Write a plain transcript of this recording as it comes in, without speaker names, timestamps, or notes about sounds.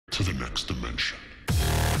to the next dimension.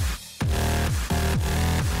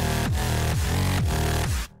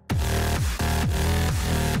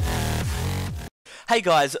 Hey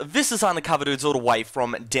guys, this is UndrCrvdudes all the way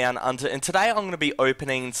from Down Under, and today I'm going to be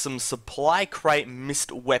opening some supply crate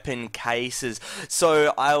MYST-Weapon cases.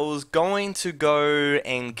 So I was going to go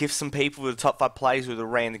and give some people the top 5 plays with a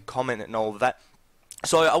random comment and all of that.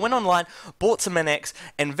 So I went online, bought some NX,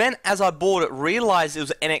 and then as I bought it, realised it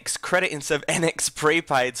was NX credit instead of NX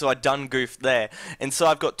prepaid, so I done goofed there. And so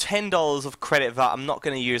I've got $10 of credit that I'm not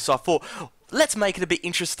going to use, so I thought, let's make it a bit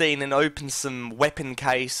interesting and open some weapon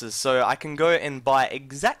cases, so I can go and buy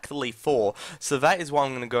exactly 4. So that is what I'm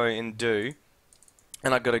going to go and do.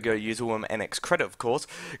 And I've got to go use all my NX credit, of course.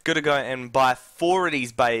 Got to go and buy 4 of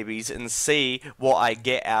these babies and see what I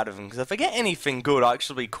get out of them. Because if I get anything good, I'll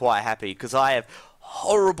actually be quite happy. Because I have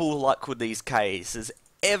horrible luck with these cases.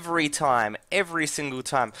 Every single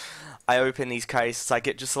time I open these cases, I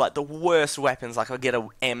get just like the worst weapons. Like I get a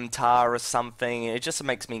MTAR or something. It just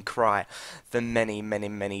makes me cry for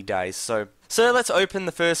many days. So let's open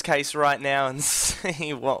the first case right now and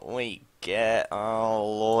see what we get.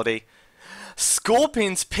 Oh lordy.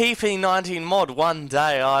 Scorpion's PP19 mod, 1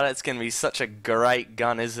 day. Oh, that's going to be such a great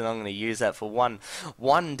gun, isn't it? I'm going to use that for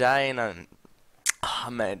one day, and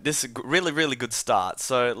oh man, this is a really good start.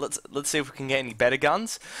 So let's see if we can get any better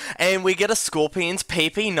guns. And we get a Scorpion's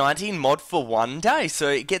PP19 mod for 1 day. So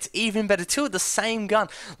it gets even better too with the same gun.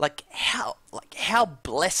 Like how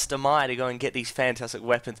blessed am I to go and get these fantastic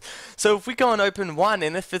weapons. So if we go and open one,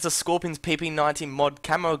 and if it's a Scorpion's PP19 mod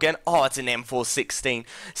camo again, oh, it's an M416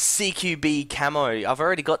 CQB camo. I've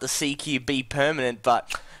already got the CQB permanent,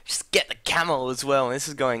 but just get the camo as well, and this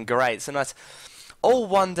is going great. So nice. All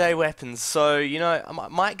 1 day weapons, so you know I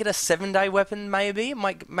might get a 7-day weapon,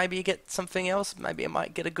 maybe get something else, maybe I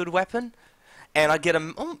might get a good weapon, and I get a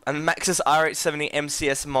Maxis R870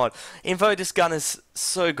 MCS mod. Info, this gun is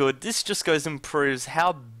so good. This just goes and proves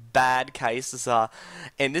how bad cases are,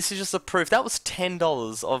 and this is just a proof. That was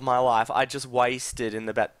 $10 of my life I just wasted in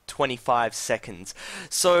about 25 seconds.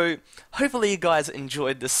 So hopefully you guys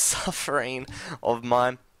enjoyed the suffering of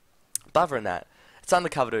mine. But other than that, it's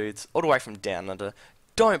UndrCrvdudes, all the way from Down Under.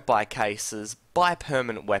 Don't buy cases, buy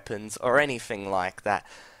permanent weapons, or anything like that.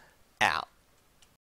 Out.